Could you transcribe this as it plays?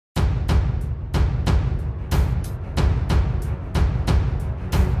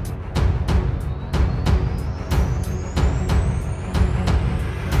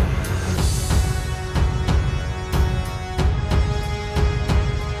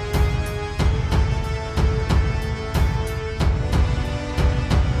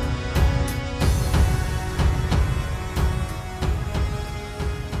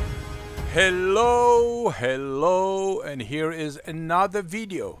Hello, and here is another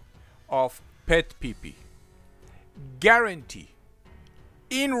video of PetPeePee. Guarantee,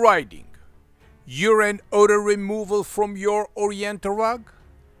 in writing, urine odor removal from your Oriental rug.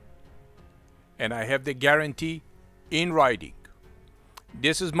 And I have the guarantee in writing.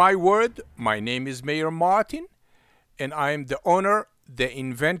 This is my word. My name is Mayor Martin, and I am the owner, the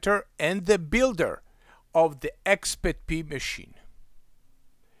inventor, and the builder of the XpetPee machine.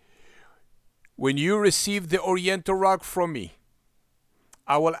 When you receive the Oriental rug from me,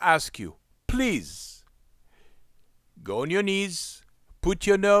 I will ask you, please, go on your knees, put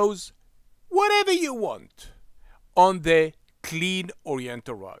your nose, whatever you want, on the clean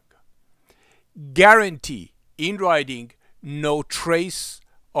Oriental rug. Guarantee, in writing, no trace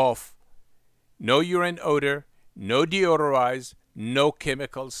of no urine odor, no deodorizer, no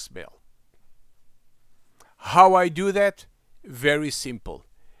chemical smell. How I do that? Very simple.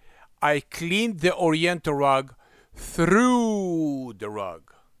 I clean the Oriental rug through the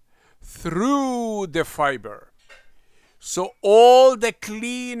rug, through the fiber. So all the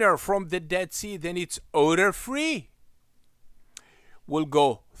cleaner from the Dead Sea, then it's odor-free, will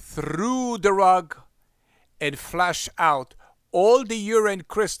go through the rug and flush out all the urine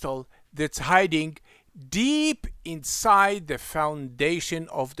crystal that's hiding deep inside the foundation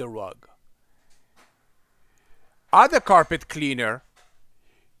of the rug. Other carpet cleaner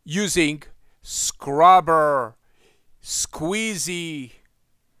using scrubber, squeezy,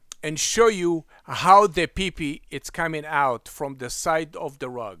 and show you how the pee-pee it's coming out from the side of the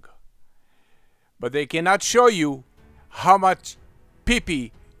rug. But they cannot show you how much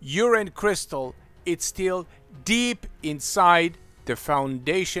pee-pee urine crystal it's still deep inside the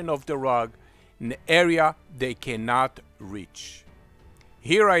foundation of the rug, an area they cannot reach.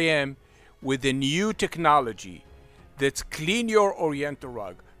 Here I am with a new technology that's clean your Oriental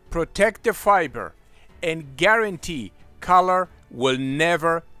rug, protect the fiber, and guarantee color will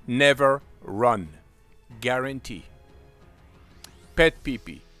never run. Guarantee.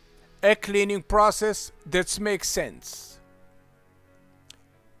 PetPeePee, a cleaning process that makes sense.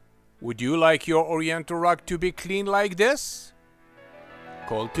 Would you like your Oriental rug to be clean like this?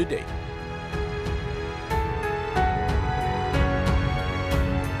 Call today.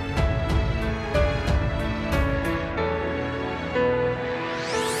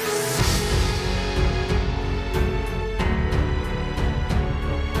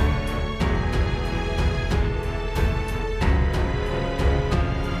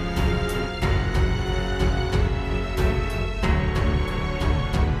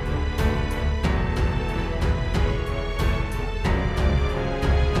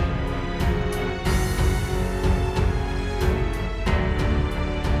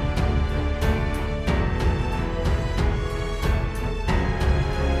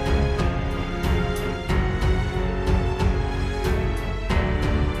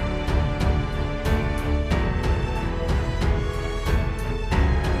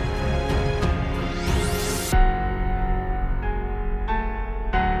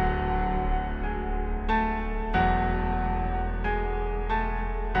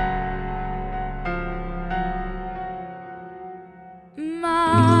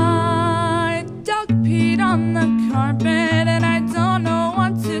 My dog peed on the carpet and I don't know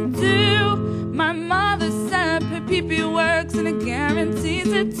what to do. My mother said PetPeePee works and it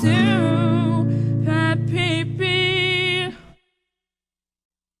guarantees it too. PetPeePee.